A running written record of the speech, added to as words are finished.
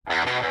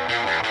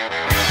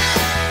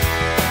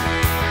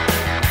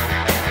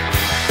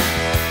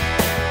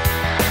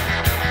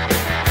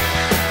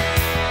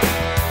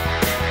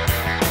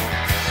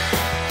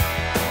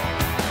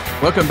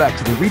Welcome back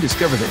to the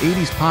Rediscover the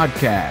 80s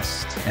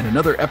podcast and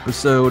another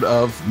episode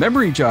of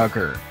Memory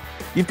Jogger.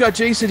 You've got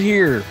Jason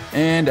here,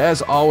 and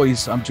as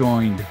always, I'm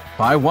joined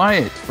by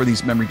Wyatt for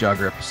these Memory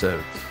Jogger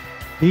episodes.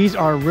 These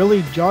are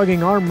really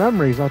jogging our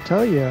memories, I'll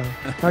tell you.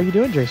 How you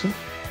doing, Jason?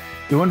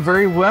 Doing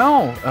very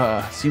well.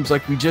 Seems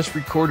like we just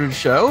recorded a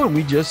show, and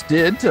we just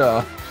did,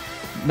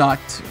 not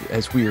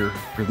as we're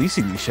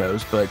releasing these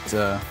shows, but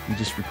we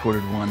just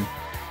recorded one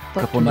a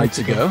couple nights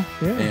ago.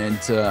 Yeah. And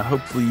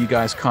hopefully you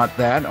guys caught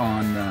that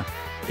on a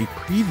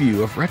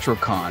preview of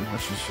RetroCon,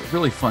 which was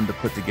really fun to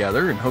put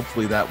together, and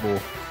hopefully that will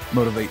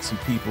motivate some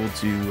people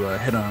to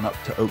head on up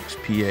to Oaks,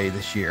 PA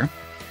this year.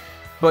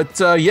 But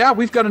yeah,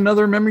 we've got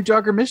another Memory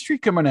Jogger mystery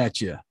coming at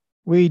you.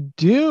 We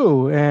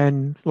do.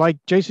 And like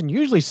Jason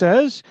usually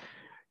says,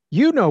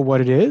 you know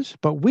what it is,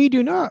 but we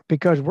do not,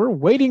 because we're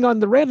waiting on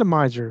the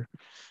randomizer.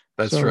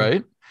 That's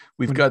right.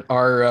 We've got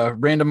our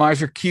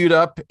randomizer queued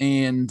up,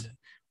 and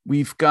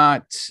we've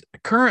got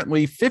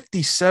currently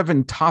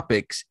 57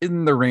 topics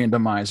in the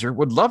randomizer.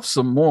 Would love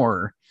some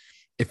more.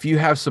 If you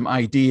have some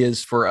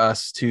ideas for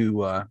us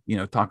to,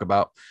 talk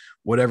about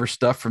whatever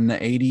stuff from the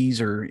 80s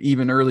or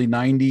even early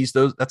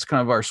 90s, that's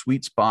kind of our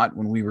sweet spot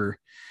when we were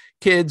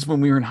kids, when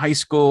we were in high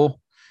school,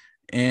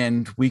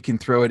 and we can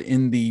throw it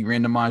in the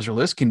randomizer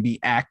list. Can be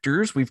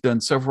actors. We've done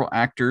several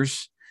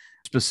actors,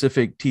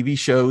 specific TV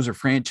shows or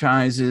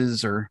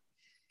franchises, or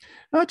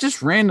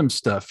just random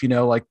stuff,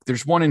 like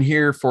there's one in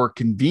here for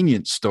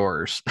convenience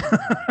stores.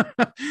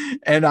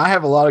 And I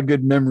have a lot of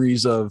good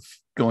memories of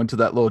going to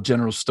that little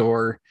general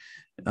store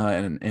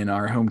in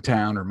our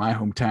hometown or my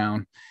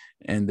hometown.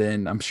 And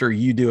then I'm sure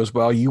you do as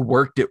well. You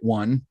worked at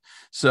one.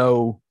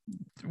 So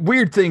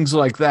weird things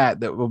like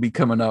that will be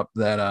coming up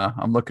that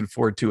I'm looking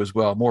forward to as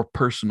well. More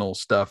personal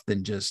stuff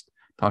than just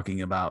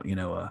talking about,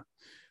 a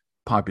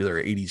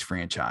popular 80s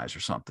franchise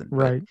or something.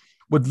 Right. But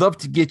would love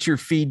to get your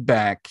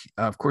feedback.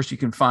 Of course, you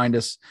can find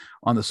us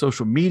on the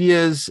social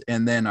medias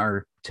and then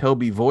our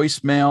Telby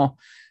voicemail.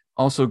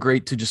 Also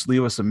great to just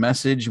leave us a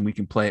message and we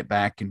can play it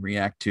back and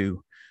react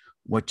to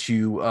what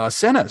you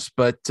sent us.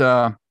 But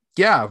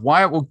yeah,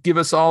 Wyatt will give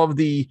us all of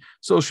the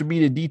social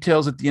media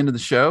details at the end of the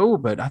show,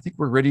 but I think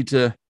we're ready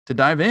to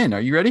dive in.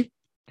 Are you ready?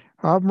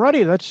 I'm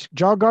ready. Let's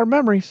jog our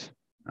memories.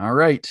 All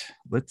right.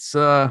 Let's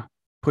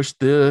push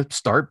the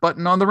start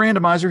button on the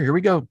randomizer. Here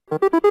we go.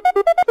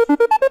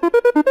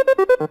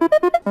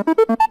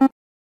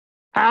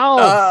 Alf.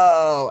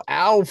 Oh,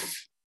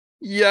 Alf.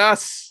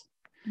 Yes.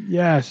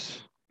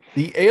 Yes.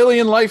 The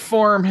alien life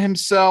form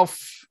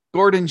himself,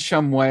 Gordon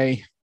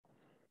Shumway.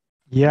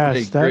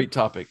 Yes. Great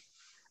topic.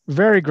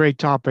 Very great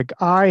topic.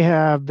 I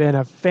have been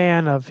a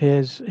fan of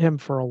him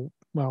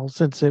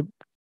since it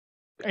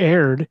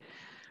aired.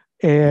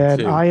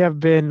 And I have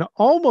been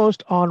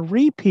almost on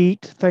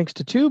repeat, thanks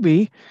to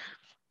Tubi.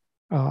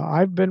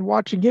 I've been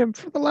watching him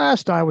for the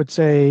last, I would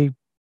say,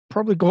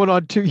 probably going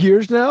on 2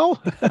 years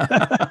now.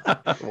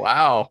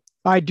 Wow.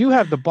 I do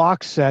have the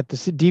box set, the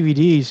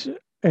DVDs,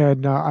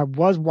 and I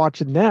was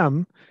watching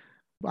them.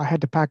 I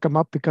had to pack them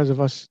up because of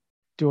us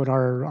doing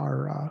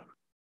our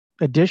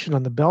addition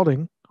on the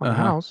building, on the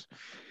house.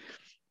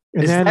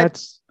 And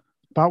that's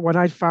about when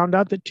I found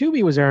out that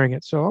Tubi was airing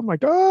it. So I'm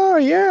like, oh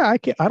yeah,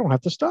 I don't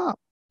have to stop.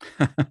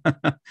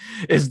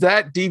 Is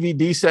that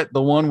DVD set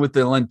the one with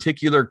the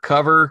lenticular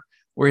cover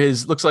where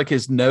looks like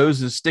his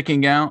nose is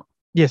sticking out?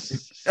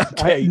 Yes.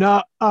 Okay.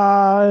 No,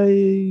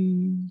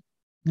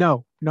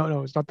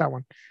 it's not that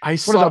one. I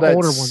saw that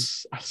older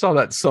ones. I saw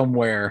that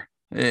somewhere,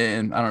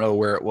 and I don't know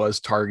where it was,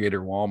 Target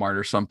or Walmart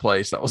or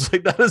someplace. I was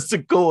like, that is the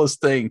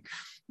coolest thing.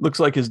 Looks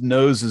like his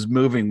nose is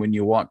moving when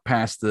you walk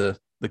past the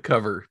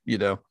cover,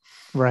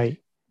 Right.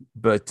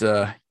 But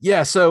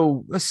yeah,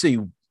 so let's see.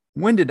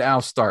 When did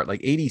Al start?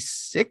 Like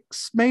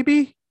 86,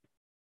 maybe?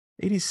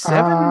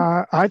 87?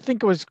 I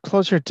think it was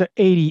closer to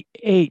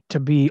 88,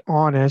 to be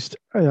honest,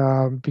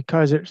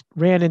 because it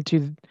ran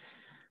into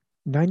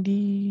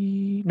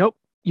 90. Nope,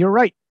 you're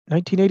right.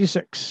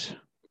 1986.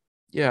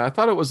 Yeah, I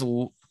thought it was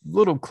a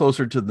little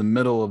closer to the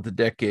middle of the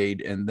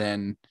decade and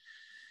then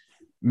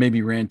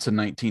maybe ran to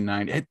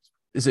 1990.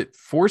 Is it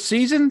 4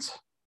 seasons?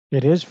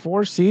 It is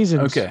 4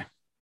 seasons. Okay.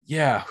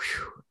 Yeah.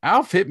 Whew.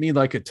 Alf hit me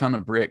like a ton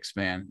of bricks,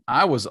 man.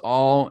 I was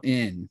all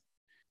in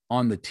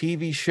on the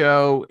TV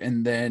show,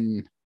 and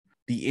then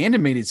the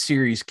animated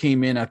series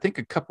came in, I think,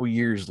 a couple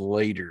years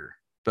later,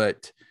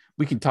 but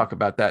we can talk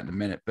about that in a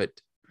minute. But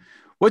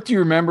what do you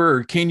remember,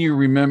 or can you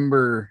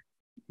remember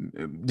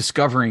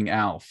discovering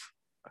Alf?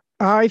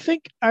 I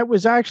think I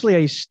was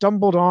actually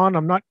stumbled on.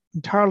 I'm not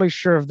entirely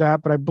sure of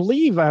that, but I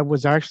believe I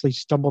was actually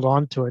stumbled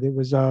onto it. It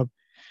was,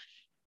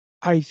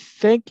 I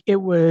think it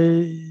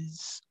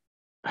was,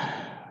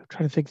 I'm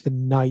trying to think of the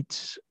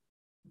nights,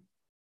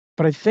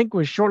 but I think it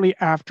was shortly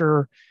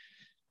after,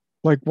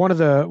 like one of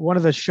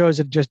the shows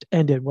that just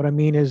ended. What I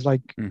mean is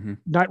like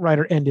Knight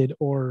Rider ended,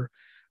 or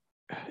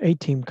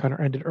A-Team kind of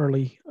ended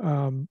early.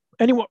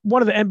 Anyway,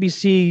 one of the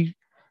NBC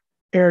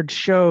aired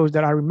shows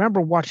that I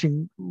remember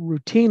watching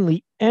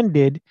routinely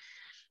ended,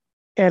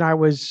 and I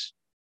was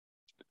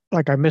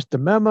like I missed the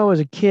memo as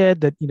a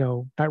kid that,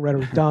 not read or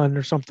was done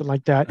or something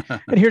like that.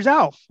 And here's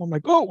Alf. I'm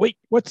like, oh, wait,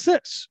 what's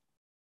this?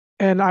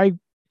 And I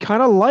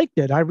kind of liked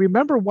it. I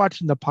remember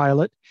watching the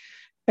pilot,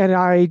 and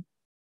I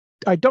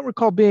don't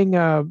recall being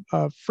a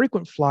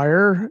frequent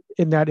flyer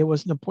in that it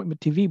was an appointment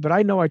TV, but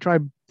I know I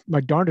tried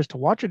my darndest to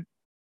watch it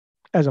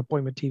as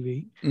appointment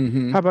TV.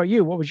 Mm-hmm. How about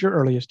you? What was your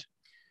earliest?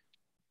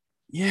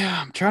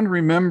 Yeah, I'm trying to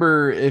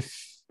remember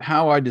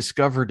how I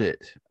discovered it.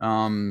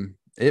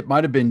 It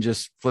might have been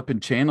just flipping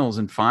channels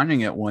and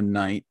finding it one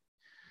night,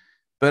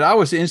 but I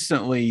was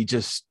instantly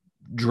just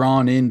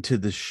drawn into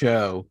the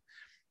show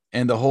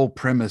and the whole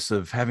premise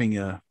of having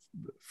a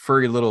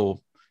furry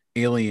little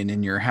alien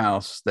in your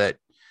house that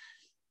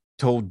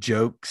told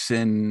jokes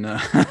and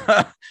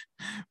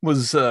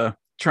was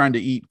trying to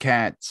eat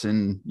cats.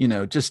 And,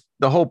 just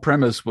the whole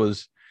premise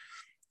was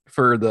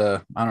for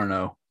the, I don't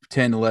know,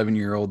 10,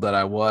 11-year-old that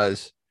I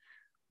was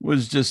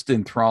just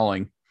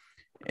enthralling.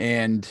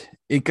 And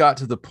it got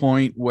to the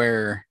point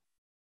where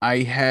I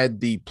had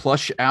the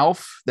plush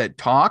Alf that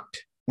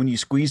talked when you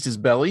squeezed his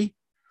belly.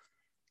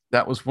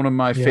 That was one of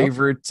my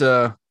favorite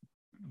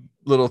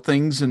little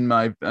things in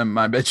my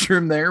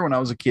bedroom there when I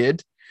was a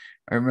kid.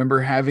 I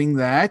remember having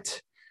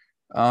that.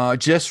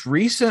 Just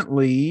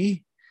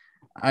recently,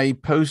 I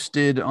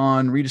posted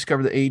on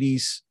Rediscover the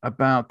 80s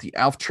about the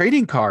Alf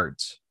trading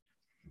cards.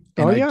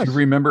 And I do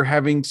remember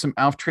having some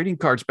Alf trading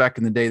cards back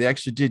in the day. They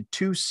actually did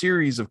 2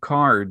 series of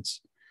cards.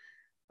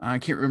 I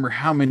can't remember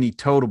how many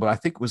total, but I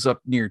think it was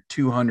up near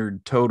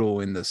 200 total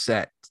in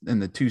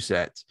the 2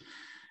 sets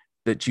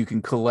that you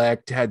can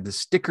collect. Had the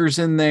stickers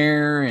in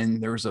there,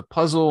 and there was a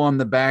puzzle on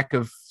the back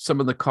of some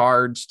of the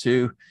cards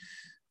to,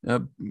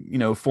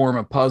 form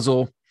a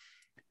puzzle.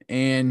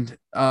 And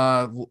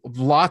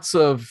lots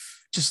of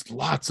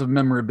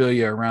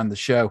memorabilia around the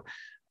show.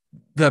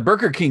 The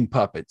Burger King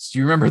puppets. Do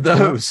you remember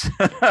those?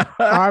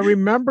 I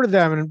remember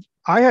them. And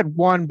I had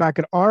one back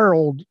at our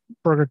old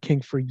Burger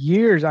King for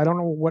years. I don't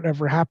know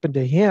whatever happened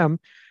to him,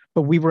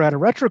 but we were at a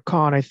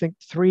RetroCon, I think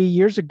 3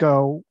 years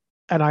ago,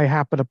 and I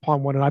happened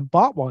upon one and I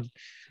bought one.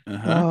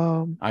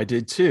 I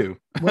did too.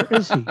 Where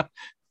is he?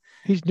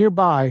 He's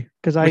nearby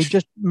because I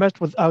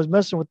was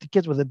messing with the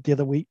kids with it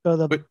the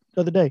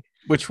other day.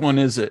 Which one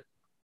is it?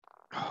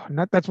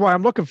 That's why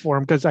I'm looking for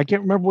him, because I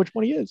can't remember which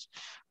one he is.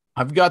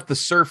 I've got the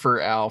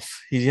surfer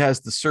Alf. He has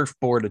the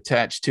surfboard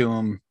attached to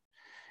him.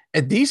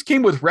 And these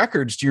came with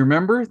records. Do you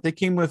remember? They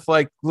came with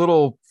like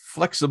little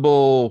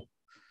flexible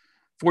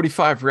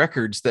 45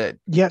 records that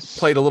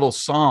played a little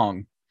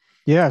song.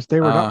 Yes,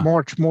 they were not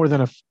much more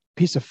than a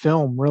piece of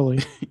film, really.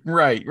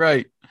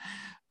 Right.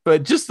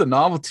 But just the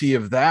novelty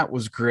of that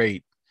was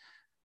great.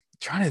 I'm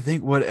trying to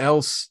think what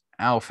else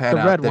Alf had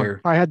out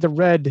there. I have the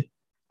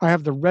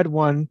red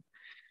one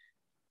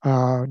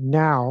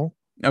now.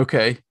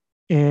 Okay.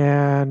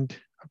 And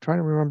I'm trying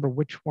to remember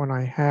which one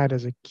I had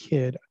as a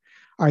kid.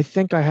 I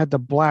think I had the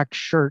black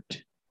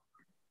shirt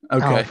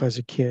Alf as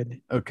a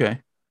kid. Okay.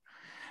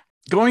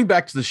 Going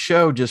back to the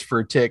show just for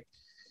a tick,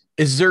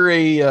 is there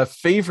a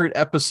favorite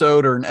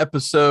episode or an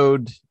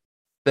episode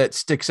that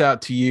sticks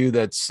out to you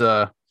that's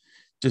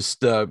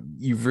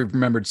you've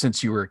remembered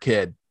since you were a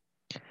kid?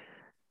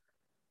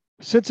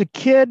 Since a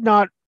kid,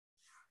 not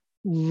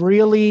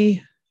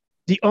really.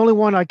 The only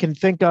one I can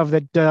think of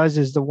that does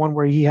is the one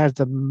where he has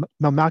the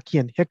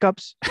Malmachian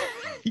hiccups.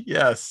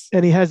 Yes.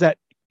 And he has that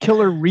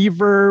killer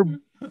reverb,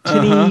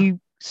 tinny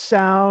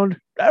sound,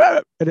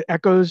 and it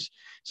echoes.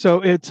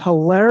 So it's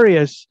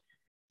hilarious.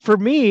 For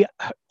me,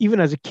 even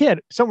as a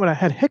kid, someone that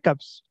had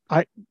hiccups,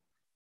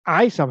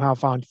 I somehow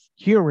found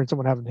humor in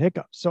someone having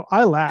hiccups. So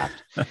I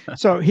laughed.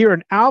 So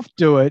hearing Alf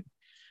do it,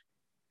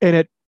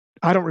 and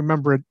I don't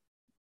remember it,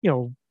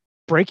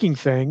 breaking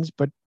things,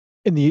 but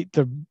in the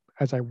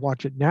as I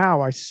watch it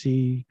now, I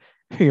see,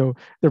 they're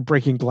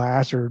breaking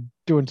glass or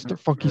doing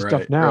funky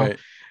stuff now. Right.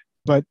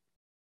 But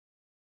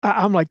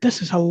I'm like,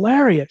 this is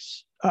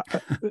hilarious.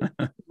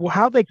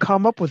 How they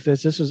come up with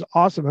this is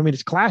awesome. I mean,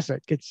 it's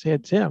classic. It's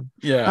him.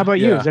 Yeah. How about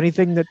you? Is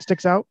anything that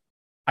sticks out?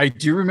 I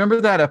do remember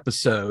that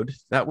episode.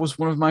 That was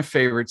one of my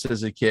favorites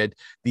as a kid.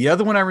 The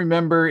other one I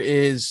remember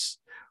is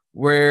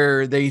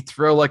where they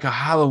throw like a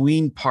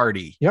Halloween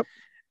party. Yep.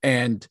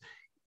 And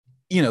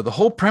the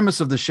whole premise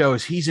of the show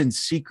is he's in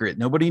secret.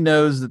 Nobody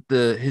knows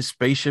that his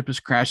spaceship has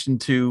crashed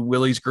into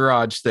Willie's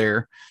garage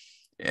there.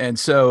 And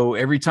so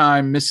every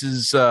time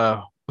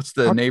Mrs. What's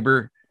the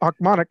neighbor?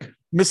 Achmonic.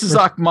 Mrs.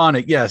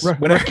 Achmonic, yes.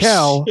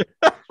 Raquel.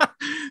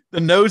 The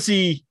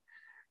nosy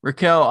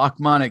Raquel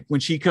Achmonic, when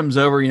she comes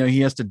over,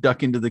 he has to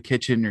duck into the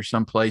kitchen or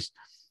someplace.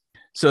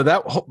 So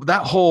that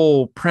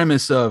whole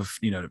premise of,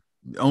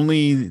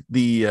 only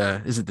the,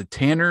 is it the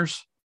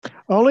Tanners?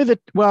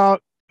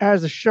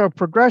 As the show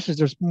progresses,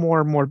 there's more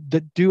and more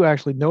that do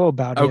actually know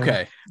about him.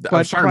 Okay.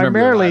 But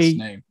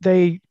primarily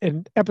they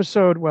in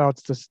episode,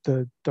 it's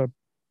the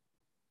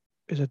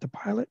is it the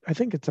pilot? I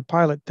think it's the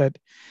pilot that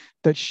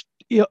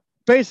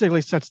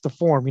basically sets the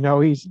form.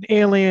 He's an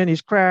alien,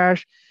 he's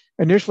Crash.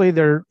 Initially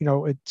they're,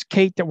 it's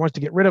Kate that wants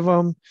to get rid of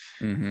him,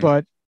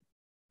 but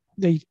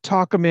they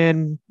talk him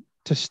in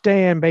to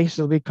stay in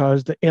basically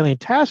because the alien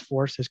task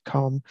force has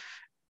come,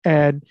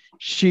 and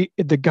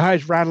the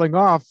guy's rattling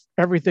off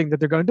everything that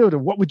they're going to do.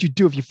 What would you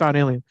do if you found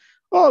alien?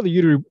 Oh,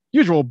 the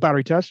usual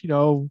battery test,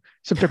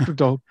 subject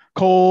to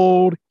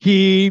cold,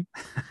 heat.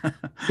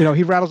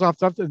 He rattles off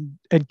stuff,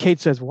 and Kate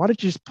says, "Why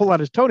did you just pull out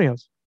his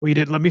toenails?" Well, you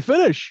didn't let me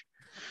finish.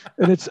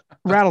 And it's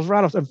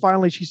rattles, and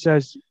finally she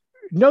says,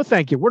 "No,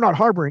 thank you. We're not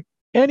harboring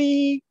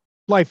any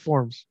life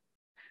forms.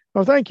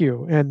 Oh, thank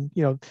you." And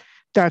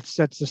that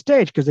sets the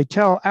stage because they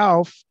tell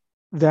Alf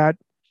that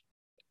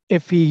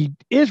if he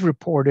is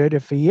reported,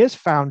 if he is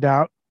found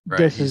out,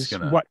 this is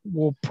what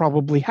will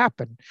probably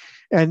happen.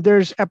 And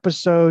there's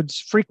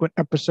frequent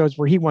episodes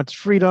where he wants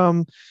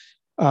freedom.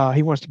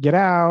 He wants to get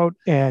out,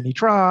 and he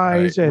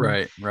tries.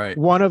 Right.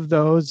 One of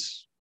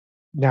those,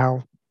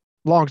 now,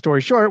 long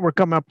story short, we're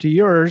coming up to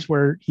yours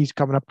where he's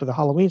coming up to the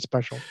Halloween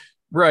special.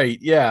 Right.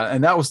 Yeah.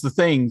 And that was the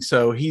thing.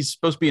 So he's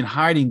supposed to be in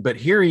hiding, but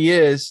here he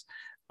is,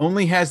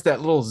 only has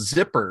that little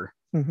zipper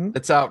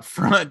that's out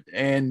front.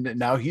 And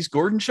now he's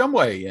Gordon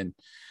Shumway. And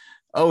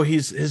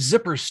his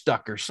zipper's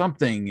stuck or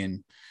something.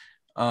 And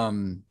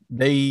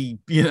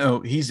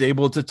he's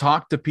able to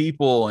talk to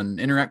people and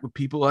interact with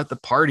people at the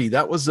party.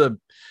 That was a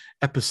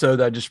episode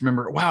I just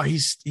remember. Wow,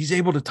 he's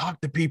able to talk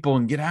to people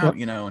and get out,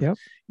 and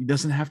he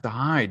doesn't have to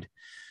hide.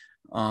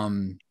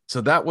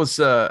 So that was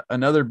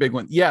another big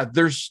one. Yeah,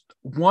 there's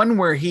one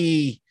where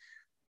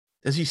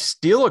does he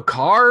steal a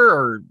car,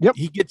 or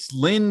he gets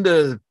Lynn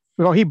to...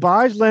 Well, he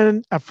buys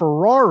Lynn a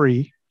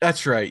Ferrari.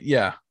 That's right.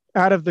 Yeah.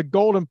 Out of the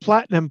gold and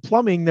platinum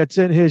plumbing that's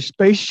in his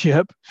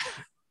spaceship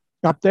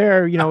up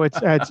there.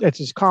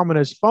 It's as common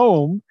as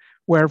foam,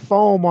 where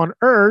foam on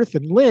Earth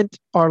and lint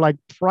are like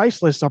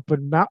priceless up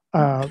in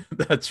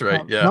that's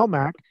right. Yeah.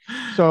 Melmac.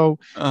 So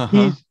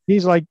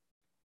he's like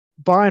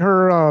buying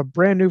her a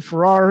brand new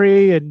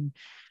Ferrari, and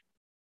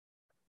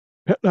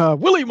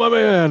Willie, my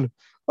man,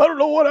 I don't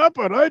know what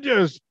happened. I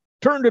just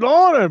turned it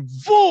on and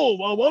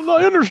boom, I'm on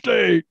the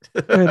interstate.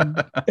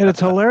 and it's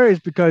hilarious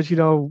because,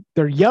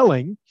 they're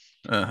yelling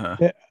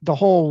the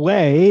whole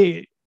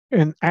way,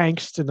 and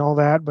angst and all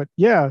that. But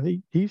yeah, I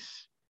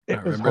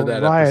remember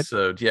that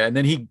episode. Yeah. And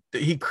then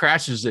he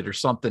crashes it or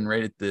something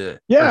right at the...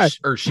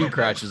 Or she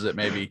crashes it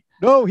maybe.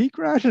 No, he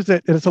crashes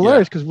it. And it's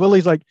hilarious because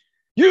Willie's like,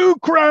 "You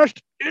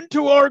crashed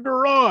into our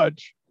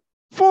garage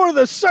for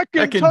the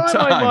second time,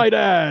 I might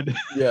add."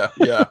 Yeah.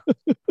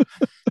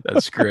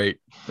 That's great.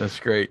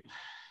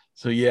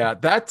 So yeah,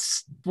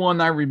 that's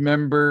one I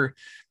remember.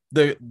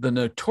 The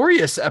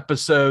Notorious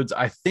episodes,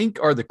 I think,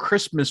 are the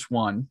Christmas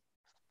one,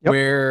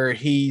 where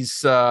he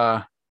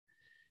has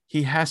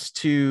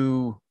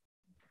to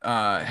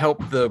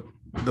help the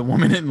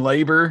woman in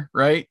labor,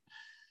 right?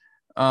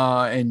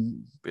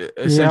 And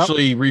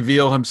essentially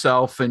reveal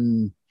himself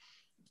and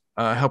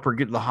help her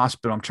get to the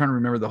hospital. I'm trying to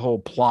remember the whole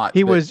plot.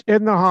 He was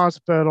in the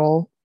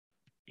hospital.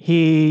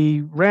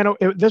 He ran.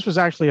 This was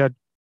actually it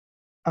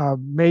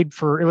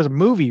was a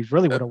movie,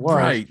 really what it was.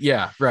 Right.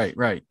 Yeah.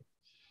 Right.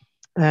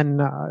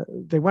 And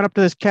they went up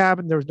to this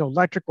cabin. There was no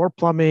electric or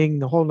plumbing,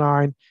 the whole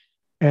nine.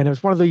 And it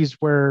was one of these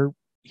where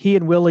he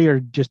and Willie are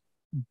just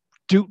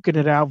duking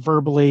it out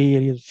verbally.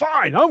 And he's,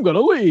 "Fine, I'm going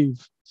to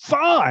leave.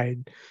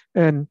 Fine."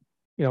 And,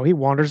 he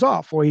wanders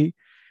off. Well, he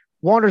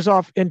wanders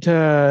off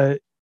into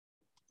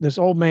this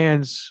old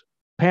man's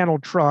panel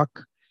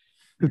truck,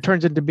 who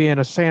turns into being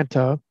a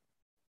Santa.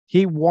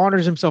 He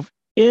wanders himself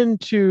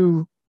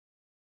into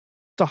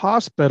the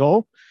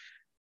hospital,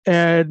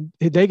 and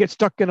they get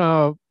stuck in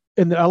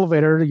the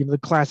elevator. The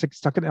classic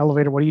stuck in the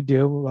elevator. What do you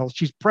do? Well,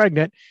 she's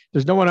pregnant.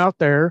 There's no one out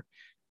there,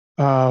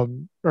 or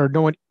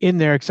no one in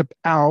there except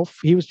Alf.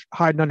 He was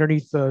hiding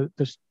underneath the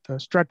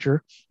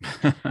stretcher.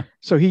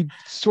 So he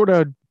sort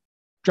of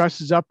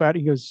dresses up at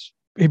it. It's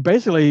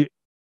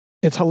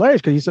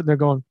hilarious because he's sitting there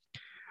going,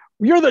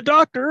 "You're the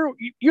doctor.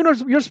 You're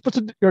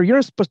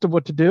supposed to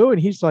what to do." And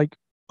he's like,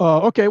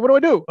 "Okay, what do I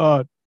do?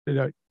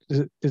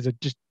 Does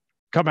it just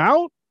come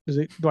out?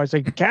 Do I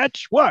say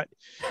catch? What?"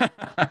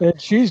 And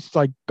she's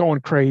like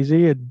going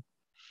crazy. And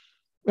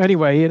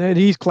anyway, and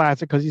he's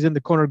classic because he's in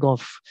the corner going,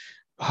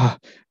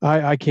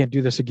 I can't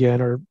do this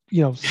again, or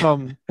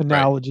some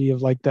analogy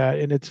of like that.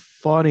 And it's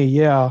funny.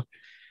 Yeah.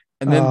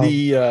 And then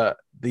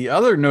the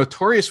other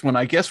Notorious one,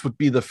 I guess, would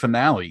be the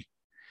finale,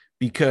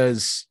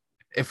 because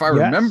if I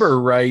remember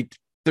right,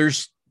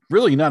 there's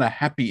really not a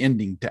happy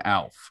ending to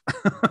Alf.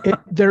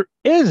 There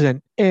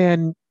isn't.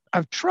 And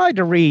I've tried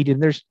to read,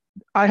 and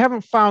I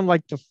haven't found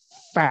like the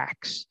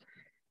facts,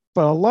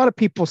 but a lot of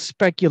people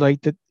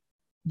speculate that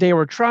they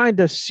were trying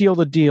to seal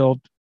the deal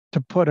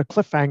to put a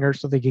cliffhanger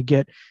so they could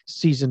get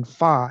season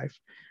 5.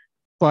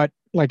 But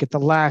like at the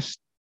last,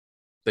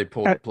 they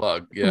pulled the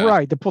plug. Yeah.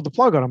 Right. They pulled the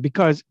plug on him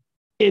because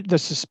the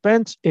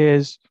suspense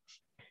is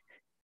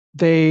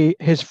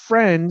his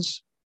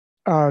friends,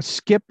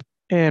 Skip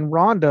and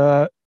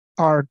Rhonda,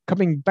 are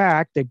coming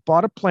back. They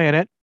bought a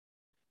planet,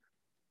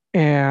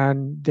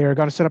 and they're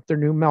going to set up their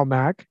new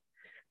Melmac,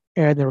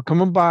 and they were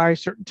coming by a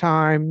certain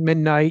time,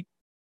 midnight,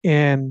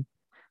 and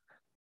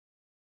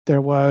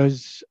there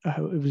was it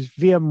was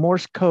via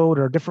Morse code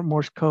or a different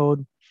Morse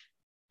code.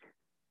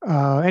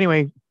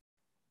 Anyway,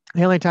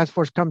 the alien task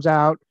force comes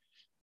out.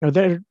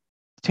 They're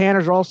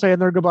Tanners are all saying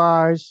their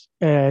goodbyes,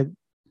 and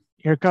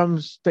here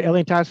comes the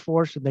alien task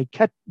force, and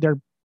they're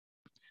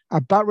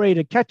about ready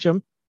to catch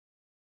him,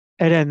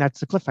 and then that's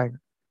the cliffhanger.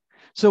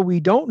 So we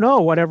don't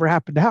know whatever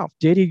happened to Alf.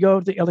 Did he go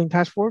to the alien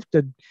task force?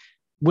 Did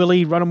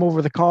Willie run him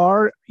over the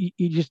car?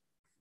 He just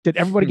did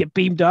everybody get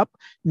beamed up?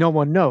 No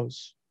one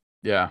knows.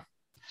 Yeah.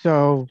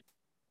 So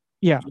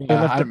yeah, they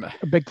left I'm-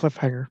 a big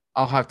cliffhanger.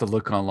 I'll have to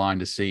look online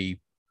to see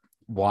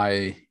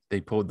why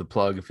they pulled the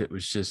plug. If it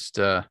was just,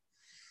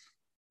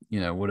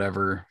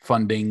 whatever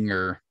funding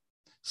or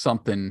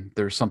something,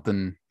 there's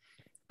something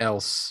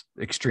else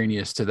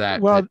extraneous to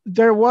that. Well,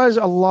 there was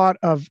a lot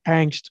of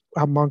angst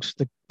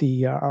amongst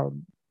the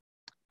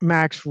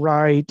Max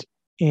Wright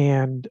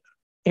and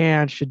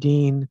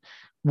Shadeen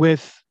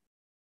with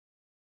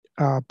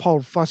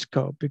Paul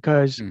Fusco,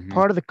 because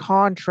part of the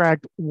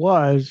contract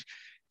was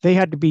they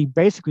had to be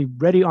basically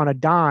ready on a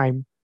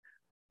dime,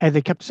 and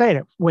they kept saying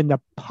it when the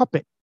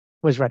puppet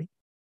was ready.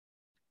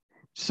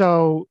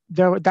 So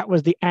that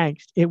was the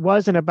angst. It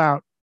wasn't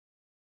about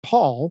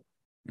Paul.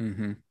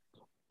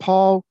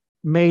 Paul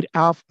made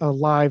Alf a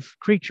live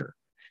creature.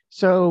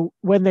 So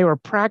when they were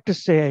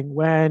practicing,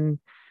 when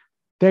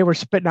they were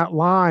spitting out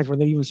lines, when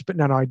they even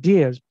spitting out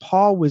ideas,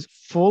 Paul was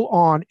full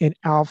on in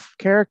Alf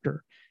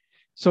character.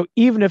 So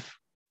even if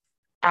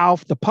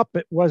Alf the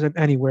puppet wasn't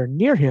anywhere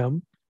near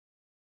him,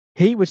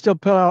 he would still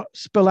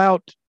spill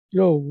out,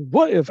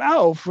 what if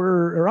Alf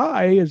or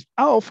I as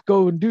Alf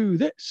go and do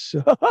this?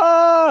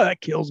 That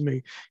kills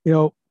me.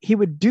 He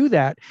would do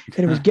that,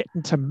 and it was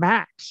getting to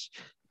Max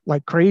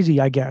like crazy,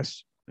 I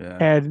guess. Yeah.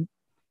 And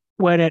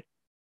when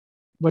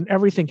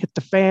everything hit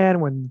the fan,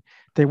 when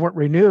they weren't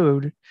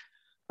renewed,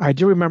 I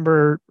do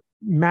remember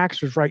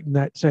Max was writing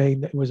that,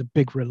 saying that it was a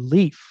big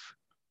relief.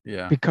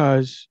 Yeah.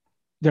 Because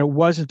there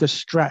wasn't the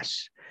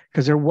stress,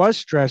 because there was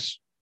stress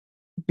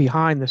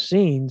behind the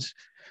scenes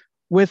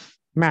with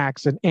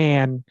Max and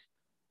Anne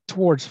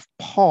towards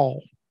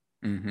Paul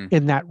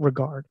in that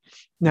regard.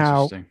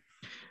 Now,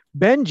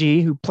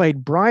 Benji, who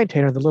played Brian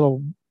Tanner, the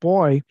little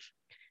boy,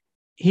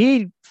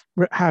 he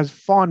has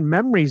fond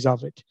memories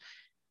of it.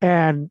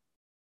 And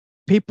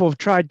people have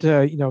tried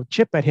to,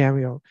 chip at him,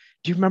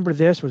 do you remember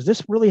this? Was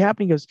this really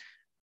happening? He goes,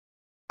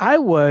 I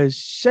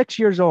was 6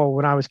 years old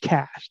when I was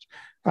cast.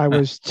 I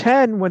was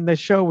 10 when the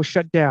show was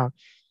shut down.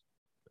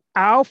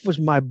 Alf was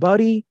my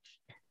buddy.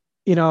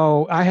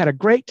 I had a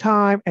great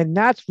time, and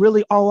that's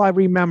really all I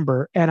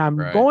remember. And I'm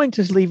going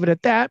to leave it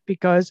at that,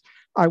 because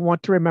I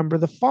want to remember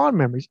the fond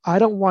memories.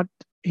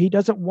 He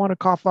doesn't want to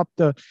cough up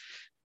the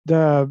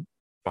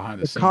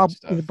behind the scenes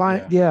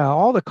stuff.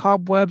 All the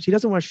cobwebs. He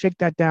doesn't want to shake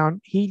that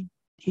down. He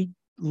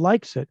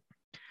likes it.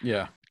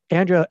 Yeah.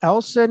 Andrea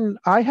Elson,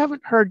 I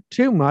haven't heard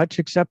too much,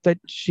 except that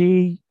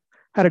she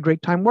had a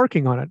great time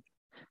working on it.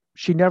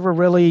 She never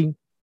really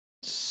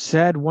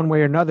said one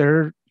way or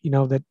another,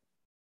 that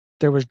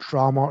there was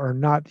drama or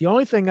not. The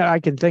only thing that I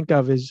can think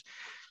of is,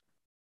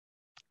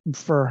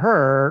 for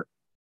her,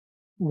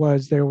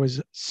 was there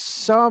was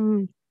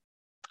some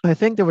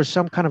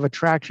kind of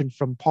attraction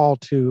from Paul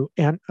to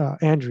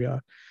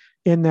Andrea,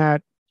 in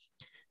that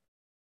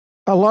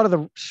a lot of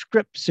the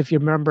scripts, if you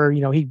remember,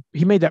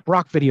 he made that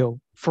rock video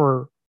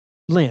for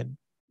Lynn.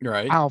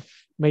 Right. Alf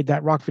made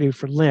that rock video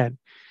for Lynn.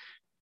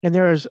 And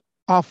there's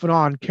off and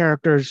on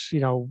characters,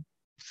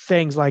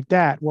 things like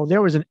that. Well,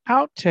 there was an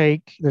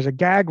outtake. There's a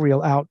gag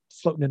reel out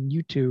floating on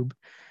YouTube.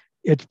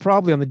 It's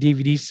probably on the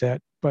DVD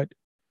set, but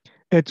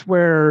it's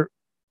where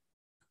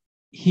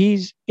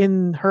he's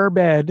in her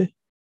bed.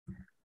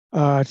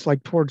 It's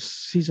like towards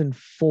season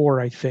 4,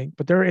 I think,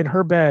 but they're in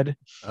her bed.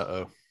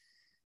 Uh-oh.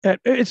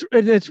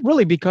 It's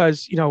really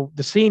because,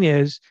 the scene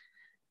is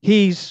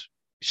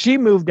she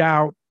moved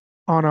out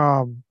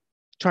on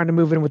trying to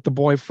move in with the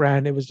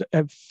boyfriend. It was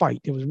a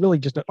fight. It was really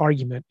just an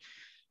argument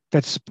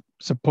that's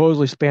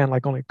supposedly spanned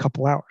like only a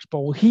couple hours.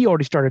 But he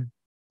already started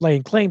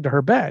laying claim to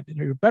her bed in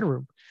her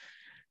bedroom.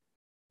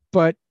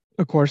 But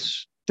of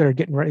course, they're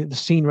getting ready, the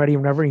scene ready,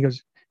 and whatever. And he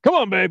goes, "Come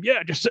on, babe.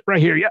 Yeah, just sit right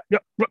here. Yeah,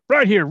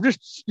 right here.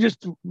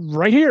 Just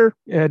right here."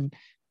 And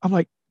I'm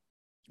like,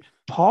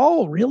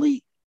 Paul,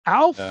 really?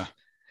 Alf? Yeah.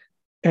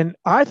 And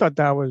I thought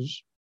that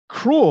was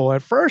cruel.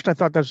 At first, I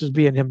thought this was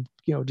being him,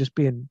 just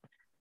being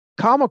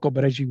comical.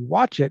 But as you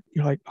watch it,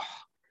 you're like, oh,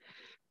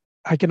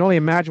 I can only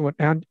imagine what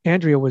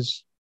Andrea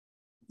was.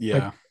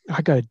 Yeah. Like,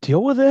 I got to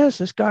deal with this.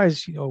 This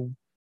guy's,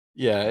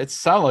 Yeah, it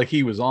sounded like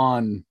he was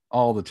on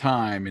all the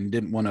time and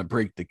didn't want to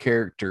break the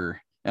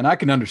character. And I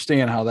can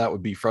understand how that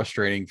would be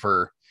frustrating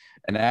for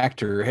an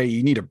actor. Hey,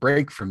 you need a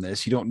break from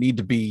this. You don't need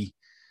to be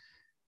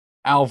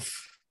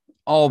Alf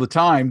all the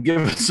time.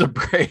 Give us a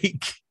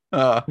break.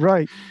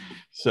 Right.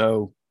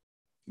 So,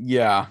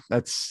 yeah,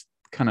 that's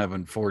kind of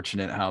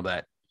unfortunate how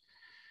that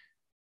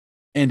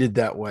ended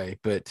that way.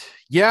 But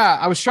yeah,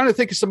 I was trying to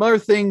think of some other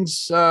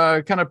things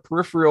kind of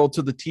peripheral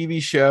to the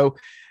TV show.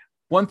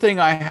 One thing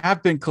I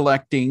have been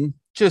collecting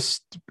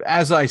just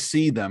as I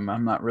see them,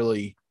 I'm not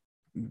really,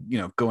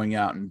 going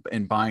out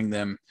and buying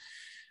them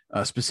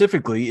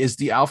specifically, is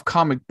the Alf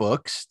comic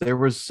books. There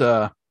was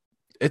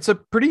it's a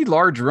pretty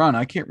large run.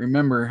 I can't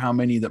remember how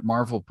many that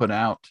Marvel put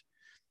out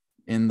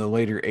in the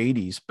later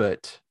 80s,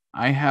 but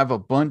I have a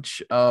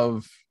bunch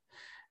of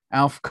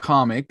Alf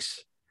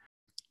comics.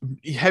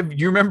 Have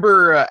you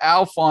remember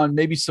Alf on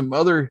maybe some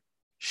other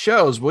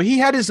shows? Well, he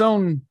had his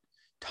own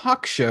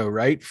talk show,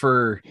 right?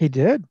 For He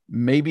did.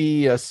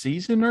 maybe a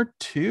season or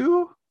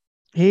two.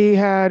 He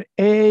had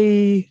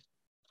a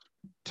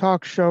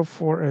talk show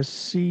for a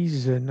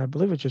season. I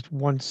believe it's just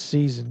one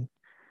season.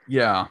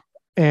 Yeah.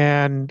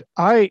 And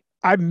I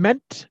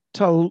meant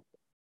to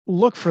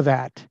look for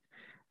that,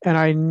 and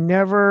I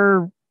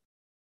never.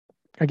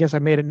 I guess I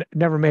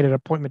never made an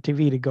appointment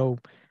TV to go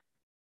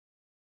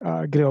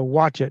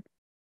watch it.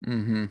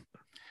 Mm-hmm.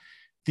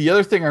 The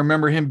other thing I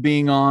remember him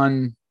being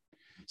on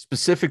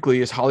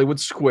specifically is Hollywood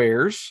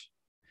Squares.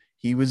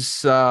 He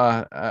was,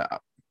 I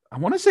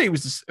want to say he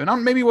was,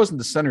 maybe he wasn't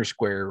the center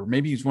square, or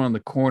maybe he's one of the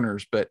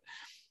corners, but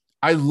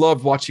I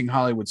loved watching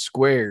Hollywood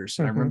Squares.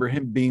 And I remember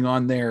him being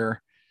on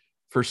there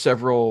for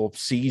several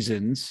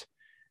seasons.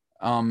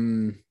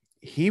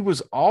 He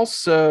was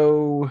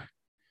also,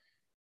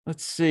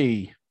 let's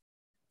see,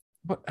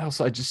 what else?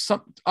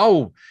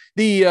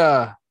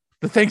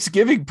 The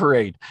Thanksgiving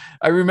parade.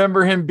 I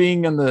remember him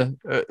being in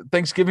the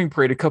Thanksgiving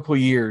parade a couple of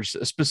years.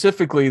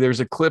 Specifically, there's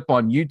a clip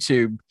on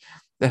YouTube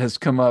that has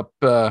come up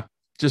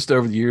just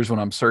over the years when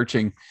I'm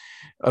searching,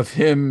 of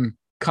him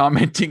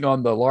commenting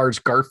on the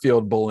large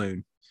Garfield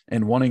balloon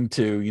and wanting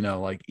to,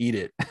 like eat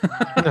it.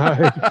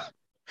 Nice.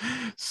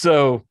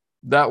 So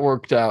that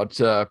worked out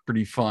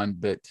pretty fun.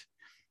 But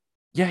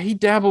yeah, he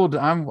dabbled.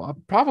 I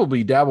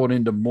probably dabbled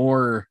into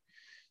more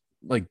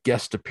like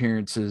guest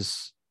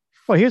appearances.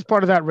 Well, he was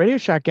part of that Radio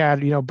Shack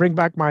ad, bring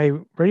back my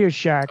Radio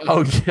Shack.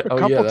 Oh yeah, a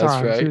couple that's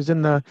times. right. He was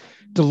in the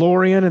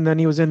DeLorean, and then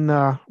he was in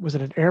was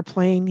it an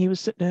airplane he was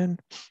sitting in?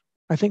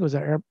 I think it was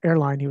an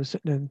airline he was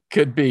sitting in.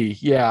 Could be.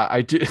 Yeah,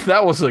 I do.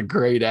 That was a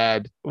great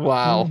ad.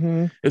 Wow.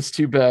 Mm-hmm. It's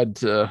too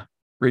bad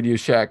Radio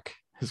Shack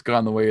has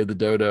gone the way of the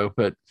dodo,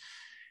 but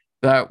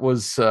that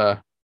was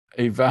a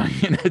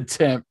valiant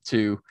attempt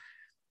to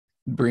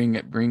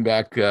bring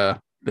back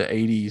the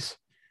 80s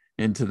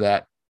into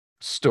that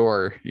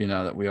store,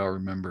 that we all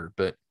remember.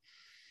 But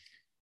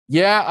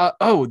yeah.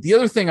 The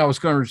other thing I was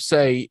going to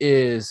say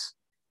is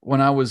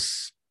when I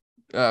was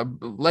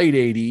late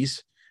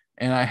 80s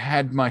and I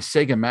had my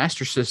Sega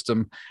Master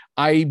System,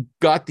 I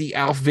got the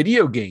Alf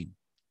video game.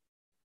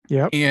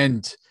 Yep.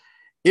 And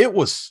it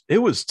was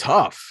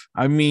tough.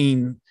 I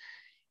mean,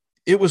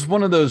 it was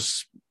one of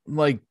those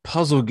like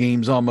puzzle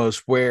games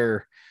almost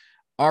where,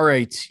 all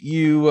right,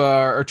 you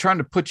are trying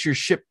to put your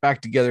ship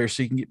back together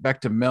so you can get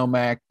back to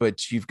Melmac,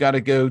 but you've got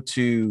to go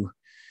to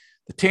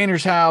the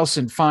Tanner's house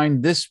and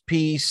find this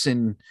piece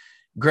and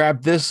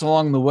grab this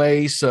along the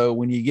way. So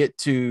when you get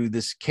to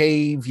this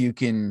cave, you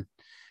can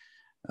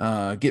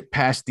get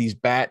past these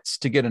bats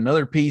to get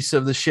another piece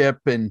of the ship.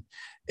 And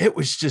it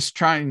was just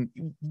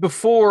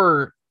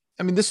before.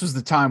 I mean, this was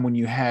the time when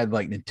you had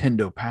like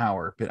Nintendo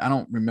Power, but I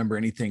don't remember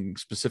anything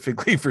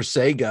specifically for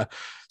Sega.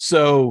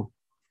 So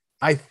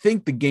I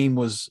think the game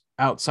was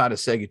outside of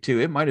Sega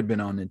too. It might have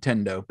been on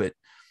Nintendo, but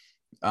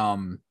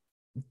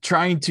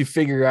trying to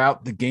figure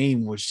out the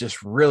game was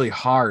just really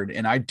hard.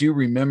 And I do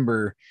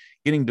remember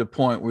getting to a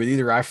point where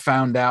either I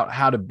found out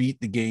how to beat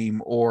the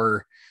game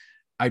or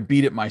I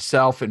beat it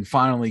myself and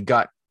finally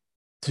got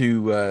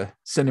to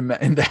send him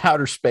into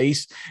outer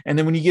space. And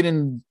then when you get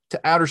into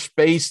outer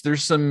space,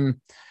 there's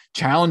some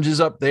challenges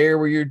up there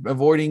where you're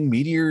avoiding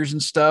meteors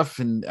and stuff.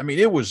 And I mean,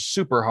 it was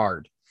super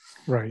hard.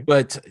 Right.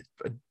 But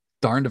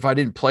darned if I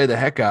didn't play the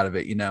heck out of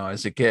it,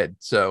 as a kid.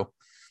 So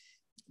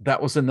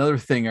that was another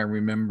thing I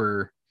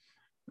remember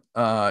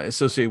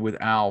associated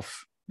with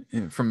Alf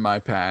from my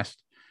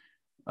past.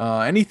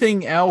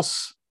 Anything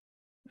else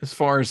as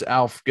far as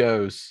Alf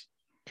goes?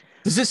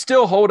 Does it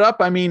still hold up?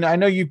 I mean, I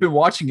know you've been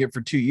watching it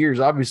for 2 years.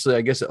 Obviously,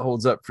 I guess it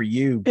holds up for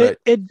you, but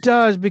it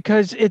does,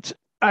 because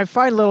I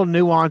find little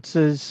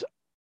nuances,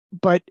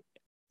 but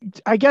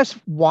I guess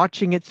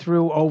watching it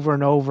through over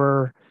and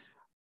over,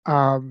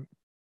 I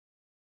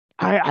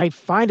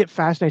find it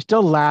fascinating. I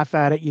still laugh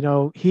at it.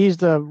 He's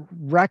the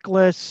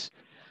reckless,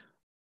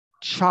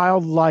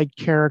 childlike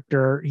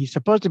character. He's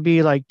supposed to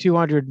be like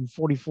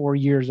 244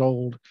 years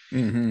old.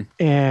 Mm-hmm.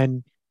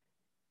 And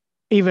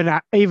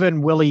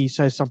even Willie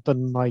says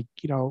something like,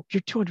 you're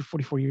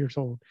 244 years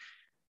old.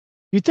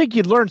 You'd think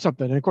you'd learn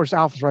something. And of course,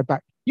 Alpha's right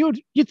back.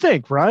 You'd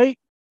think, right?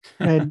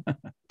 And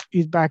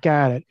he's back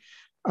at it.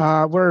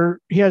 Where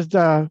he has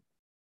the,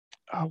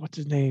 what's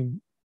his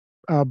name?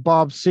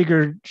 Bob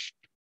Seger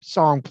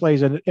song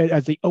plays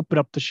as they open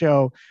up the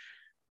show.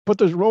 Put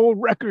those roll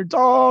records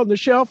on the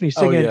shelf, and he's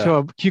singing to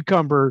a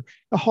cucumber.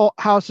 The whole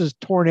house is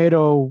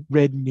tornado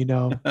ridden,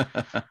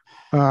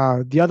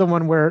 The other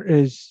one where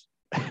is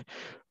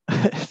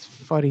it's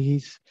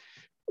funny.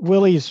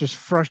 Willie is just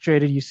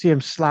frustrated. You see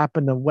him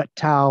slapping the wet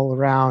towel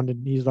around,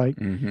 and he's like,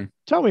 mm-hmm.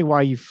 "Tell me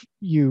why you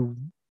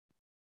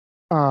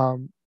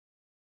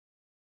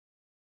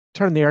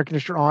turn the air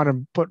conditioner on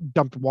and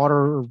dumped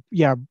water,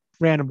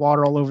 random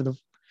water all over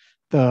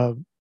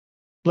the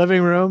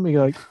living room."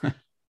 You're like,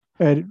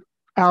 and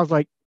Al's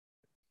like,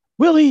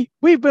 Willie,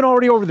 we've been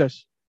already over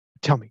this.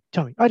 Tell me.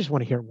 I just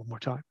want to hear it one more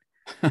time.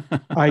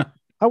 I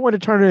want to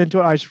turn it into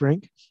an ice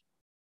rink.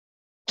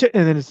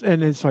 And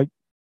then it's like,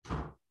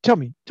 tell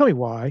me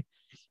why.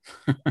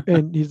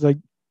 And he's like,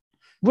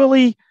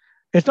 Willie,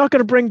 it's not going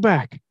to bring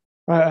back.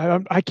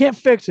 I can't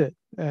fix it.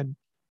 And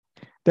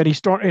then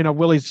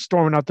Willie's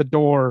storming out the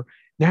door.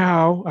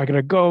 Now I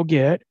gotta go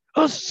get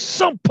a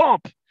sump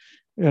pump.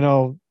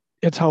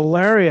 It's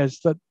hilarious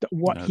that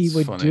what he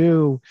would funny.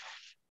 do.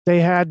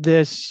 They had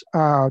this.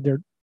 They're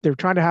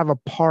trying to have a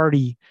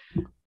party.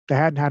 They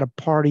hadn't had a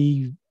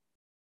party,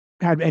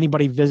 had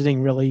anybody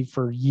visiting really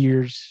for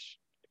years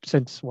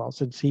since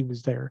he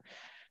was there.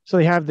 So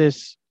they have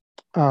this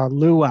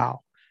luau,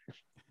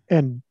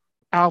 and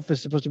Alf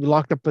is supposed to be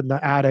locked up in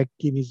the attic,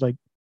 and he's like,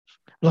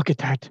 look at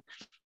that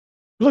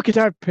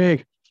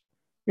pig.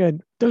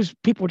 And those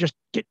people just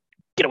get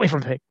away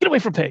from pig. Get away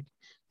from pig.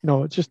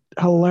 It's just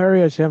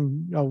hilarious,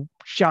 him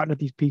shouting at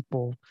these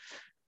people.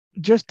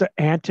 Just the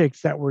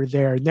antics that were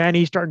there. And then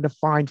he's starting to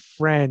find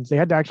friends. They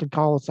had to actually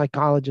call a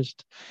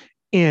psychologist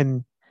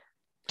in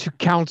to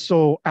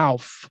counsel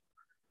Alf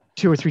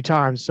 2 or 3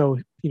 times. So,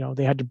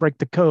 they had to break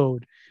the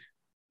code.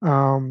 He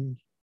funny.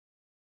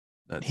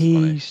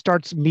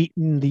 starts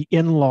meeting the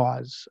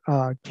in-laws,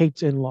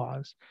 Kate's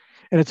in-laws.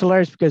 And it's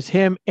hilarious because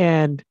him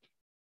and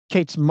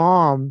Kate's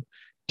mom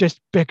just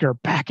bicker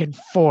back and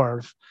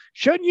forth.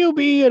 Shouldn't you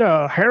be in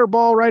a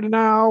hairball right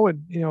now?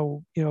 And,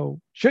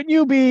 shouldn't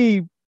you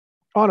be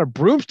on a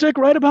broomstick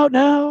right about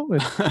now?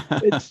 And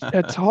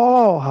it's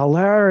all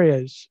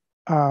hilarious.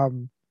 I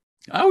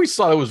always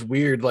thought it was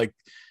weird, like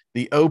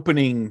the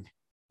opening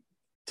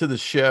to the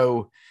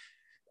show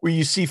where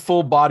you see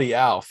full body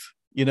Alf.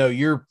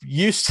 You're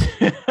used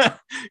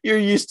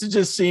to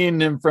just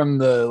seeing him from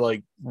the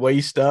like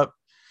waist up,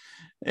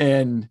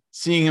 and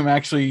seeing him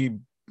actually,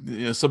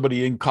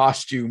 somebody in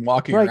costume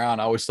walking around,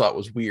 I always thought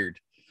was weird,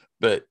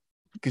 but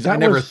because I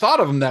never thought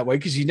of him that way,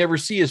 because you never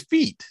see his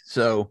feet.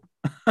 So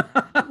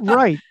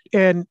right.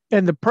 And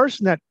the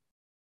person that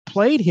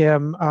played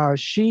him, I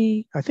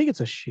think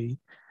it's a she,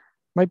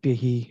 might be a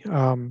he,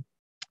 Mihaly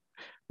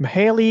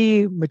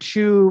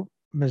Machu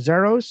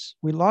Mazeros.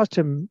 We lost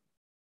him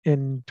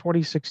in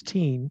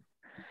 2016.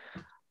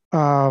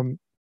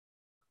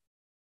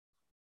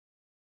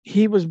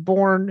 He was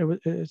born.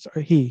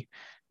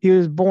 He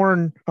was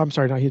born. I'm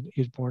sorry, no, he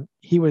was born.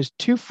 He was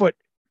 2'7"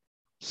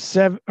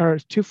 or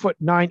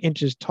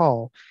 2'9"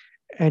 tall,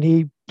 and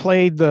he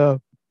played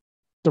the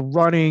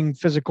running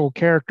physical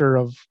character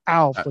of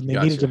Alf when they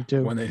needed him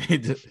to. When they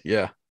needed,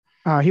 yeah.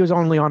 He was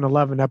only on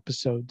 11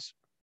 episodes.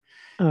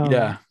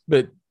 Yeah,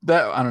 but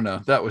that, I don't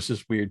know, that was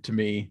just weird to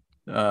me,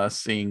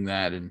 seeing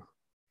that.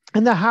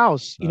 And the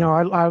house,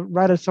 I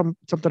read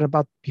something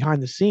about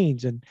behind the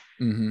scenes, and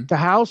the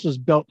house was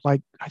built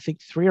like, I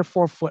think 3 or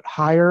 4 foot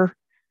higher,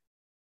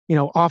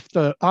 off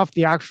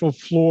the actual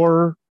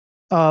floor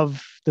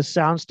of the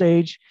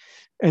soundstage,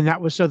 and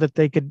that was so that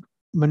they could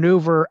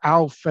maneuver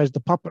Alf as the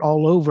puppet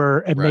all over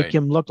and make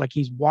him look like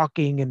he's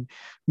walking and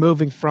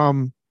moving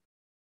from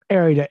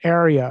area to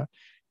area.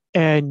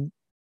 And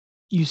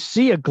you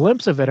see a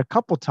glimpse of it a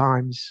couple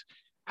times,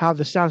 how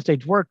the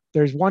soundstage worked.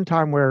 There's one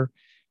time where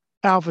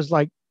Alf is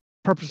like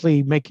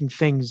purposely making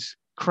things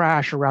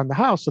crash around the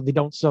house so they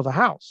don't sell the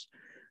house.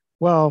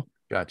 Well,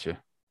 gotcha.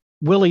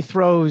 Willie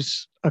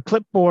throws a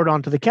clipboard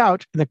onto the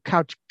couch, and the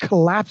couch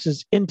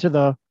collapses into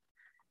the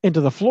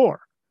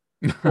floor.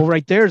 Well,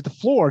 right there's the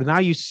floor. Now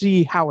you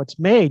see how it's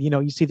made.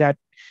 You see that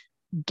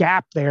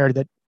gap there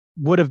that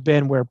would have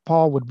been where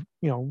Paul would,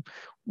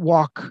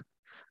 walk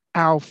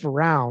Alf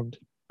around.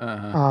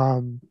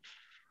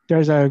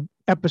 There's a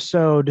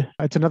episode.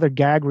 It's another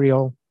gag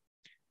reel,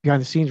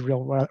 behind the scenes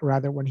reel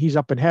rather, when he's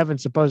up in heaven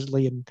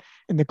supposedly in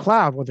the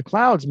cloud. Well, the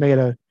cloud's made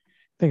of, I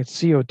think it's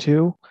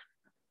CO2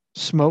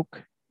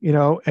 smoke,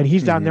 and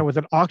he's down there with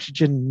an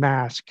oxygen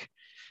mask,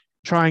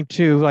 trying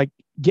to like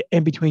get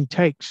in between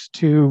takes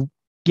to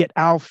get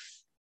Alf,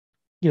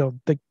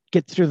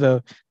 get through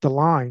the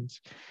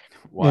lines.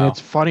 Wow. And it's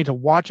funny to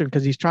watch him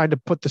because he's trying to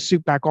put the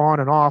suit back on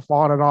and off,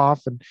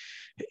 and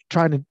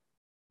trying to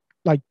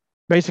like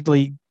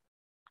basically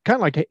kind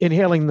of like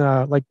inhaling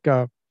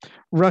the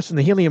Russ in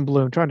the helium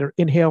balloon, trying to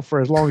inhale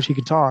for as long as he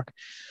can talk.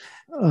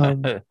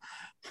 But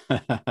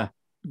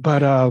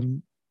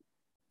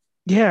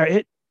yeah,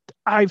 it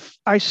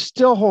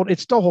still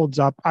holds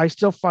up. I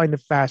still find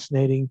it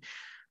fascinating.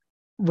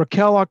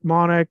 Raquel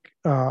Akmanik,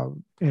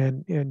 and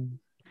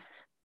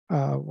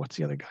what's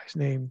the other guy's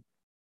name?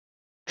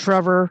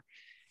 Trevor.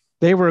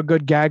 They were a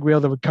good gag reel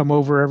that would come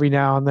over every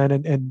now and then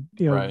and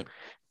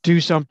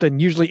do something,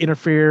 usually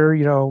interfere,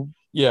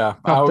 Yeah,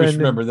 I always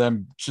remember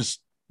them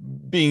just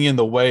being in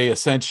the way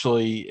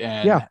essentially,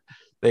 and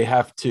they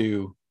have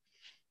to,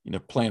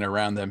 playing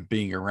around them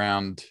being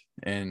around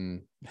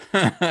and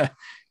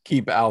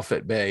keep Alf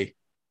at bay.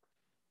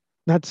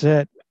 That's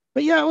it.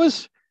 But yeah, it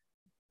was,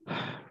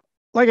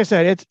 like I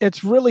said,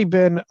 it's really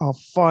been a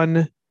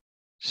fun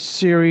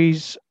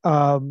series.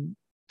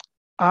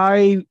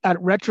 I at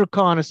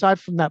RetroCon, aside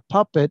from that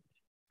puppet,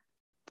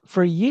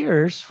 for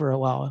years, for a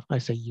while, I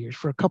say years,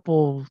 for a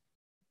couple,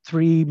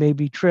 3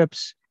 maybe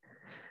trips,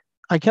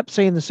 I kept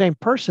saying the same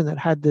person that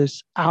had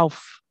this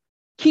Alf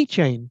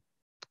keychain.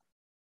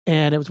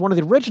 And it was one of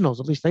the originals,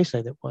 at least they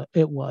say that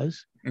it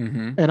was.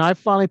 Mm-hmm. And I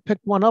finally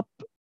picked one up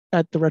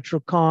at the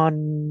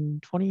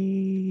RetroCon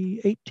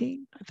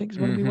 2018, I think is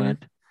when we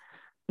went.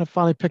 I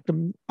finally picked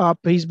him up.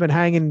 He's been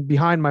hanging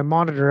behind my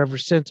monitor ever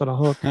since on a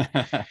hook.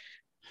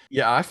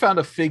 Yeah, I found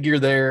a figure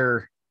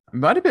there. It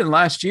might have been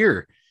last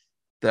year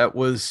that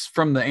was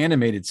from the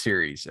animated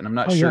series. And I'm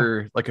not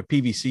sure, like a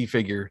PVC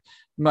figure.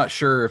 I'm not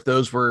sure if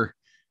those were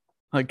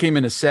like came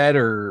in a set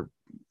or,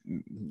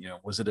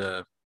 was it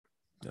a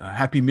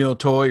Happy Meal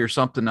toy or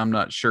something? I'm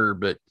not sure,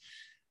 but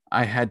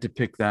I had to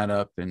pick that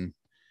up. And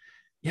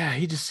yeah,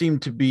 he just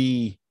seemed to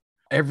be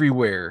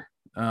everywhere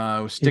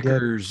with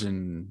stickers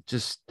and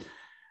just,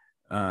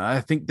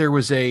 I think there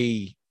was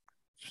a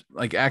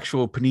like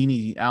actual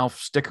Panini Alf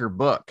sticker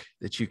book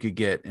that you could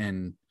get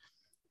and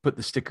put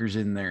the stickers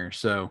in there.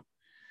 So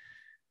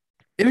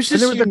it was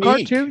just and there was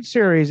unique. the cartoon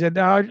series, and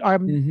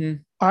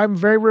I'm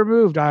very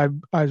removed.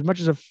 I'm as much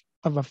as of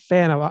a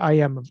fan of I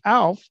am of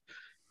Alf.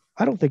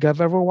 I don't think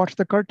I've ever watched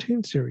the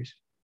cartoon series.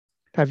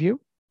 Have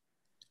you?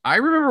 I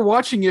remember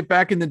watching it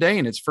back in the day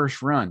in its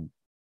first run.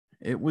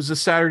 It was a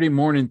Saturday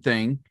morning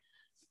thing,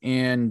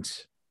 and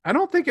I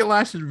don't think it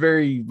lasted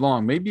very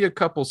long, maybe a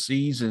couple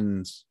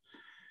seasons,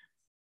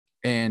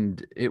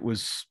 and it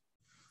was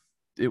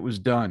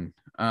done.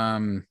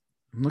 I'm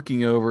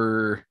looking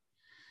over.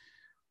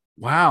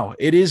 Wow,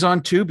 it is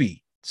on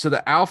Tubi. So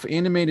the Alf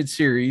animated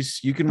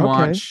series you can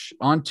watch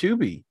on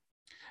Tubi.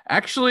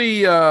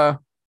 Actually,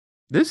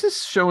 this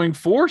is showing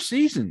 4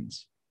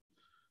 seasons.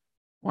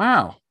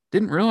 Wow,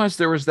 didn't realize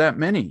there was that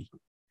many.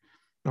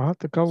 I'll have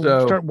to go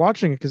start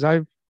watching it because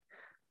I've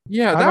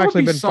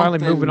actually been finally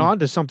moving on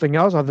to something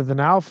else other than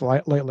Alf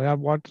lately.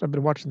 I've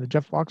been watching the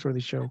Jeff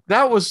Foxworthy show.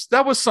 That was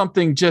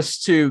something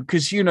just to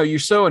because you're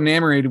so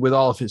enamored with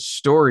all of his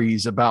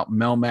stories about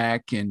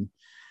Melmac and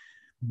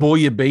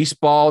Booyah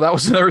Baseball. That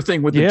was another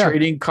thing with the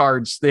trading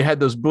cards. They had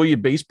those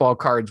Booyah Baseball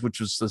cards, which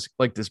was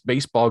this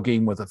baseball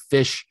game with a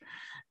fish.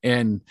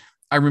 And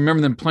I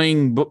remember them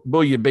playing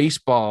Booyah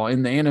Baseball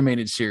in the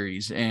animated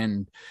series.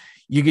 And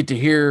you get to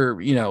hear,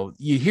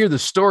 you hear the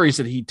stories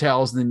that he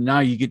tells, and then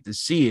now you get to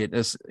see it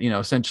as,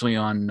 essentially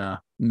on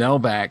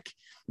Melmac.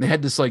 They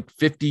had this like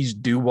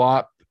 50s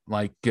doo-wop,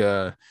 like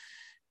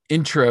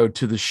intro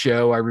to the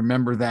show. I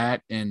remember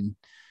that. And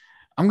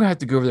I'm going to have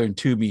to go over there in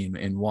Tubi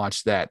and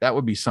watch that. That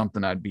would be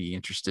something I'd be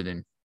interested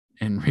in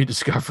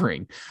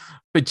rediscovering.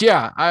 But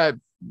yeah,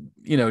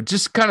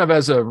 just kind of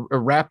as a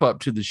wrap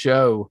up to the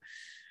show,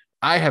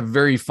 I have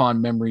very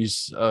fond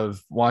memories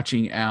of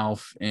watching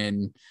Alf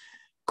and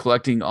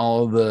collecting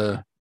all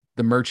the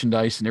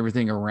merchandise and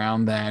everything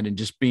around that, and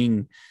just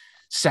being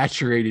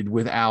saturated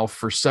with Alf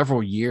for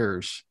several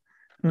years,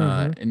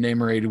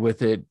 enamored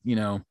with it.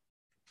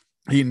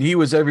 He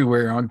was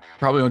everywhere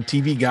probably on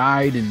TV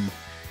Guide and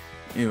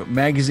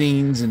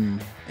magazines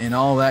and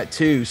all that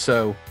too.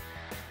 So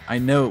I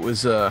know it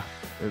was a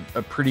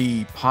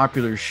pretty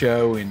popular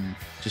show, and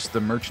just the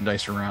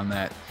merchandise around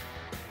that.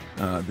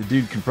 The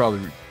dude can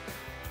probably,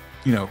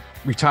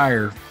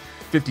 retire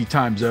 50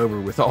 times over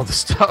with all the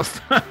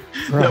stuff that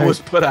was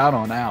put out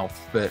on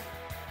Alf. But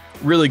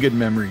really good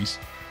memories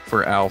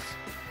for Alf.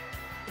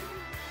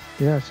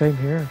 Yeah, same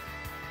here.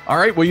 All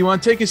right. Well, you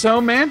want to take us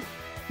home, man?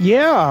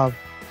 Yeah.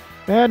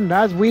 And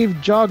as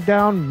we've jogged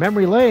down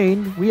memory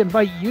lane, we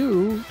invite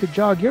you to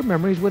jog your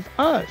memories with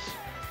us.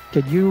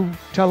 Can you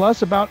tell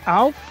us about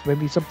Alf?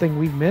 Maybe something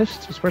we've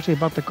missed, especially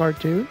about the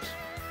cartoons?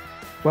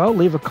 Well,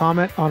 leave a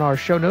comment on our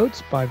show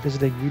notes by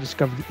visiting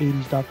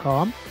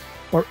rediscoverthe80s.com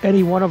or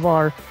any one of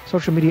our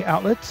social media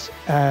outlets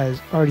as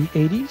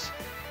RD80s.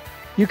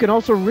 You can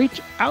also reach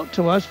out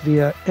to us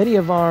via any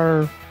of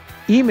our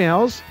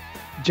emails,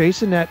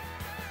 Jason at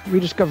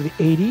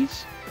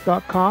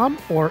rediscoverthe80s.com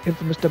or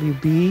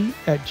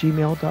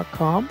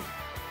infamouswb@gmail.com.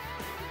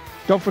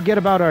 Don't forget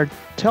about our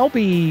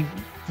Telby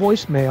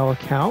voicemail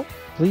account.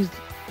 Please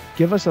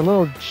give us a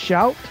little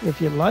shout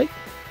if you'd like.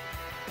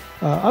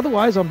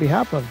 Otherwise, on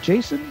behalf of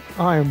Jason,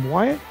 I am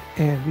Wyatt,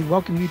 and we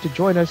welcome you to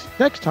join us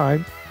next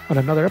time on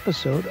another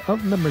episode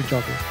of Memory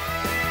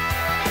Jogger.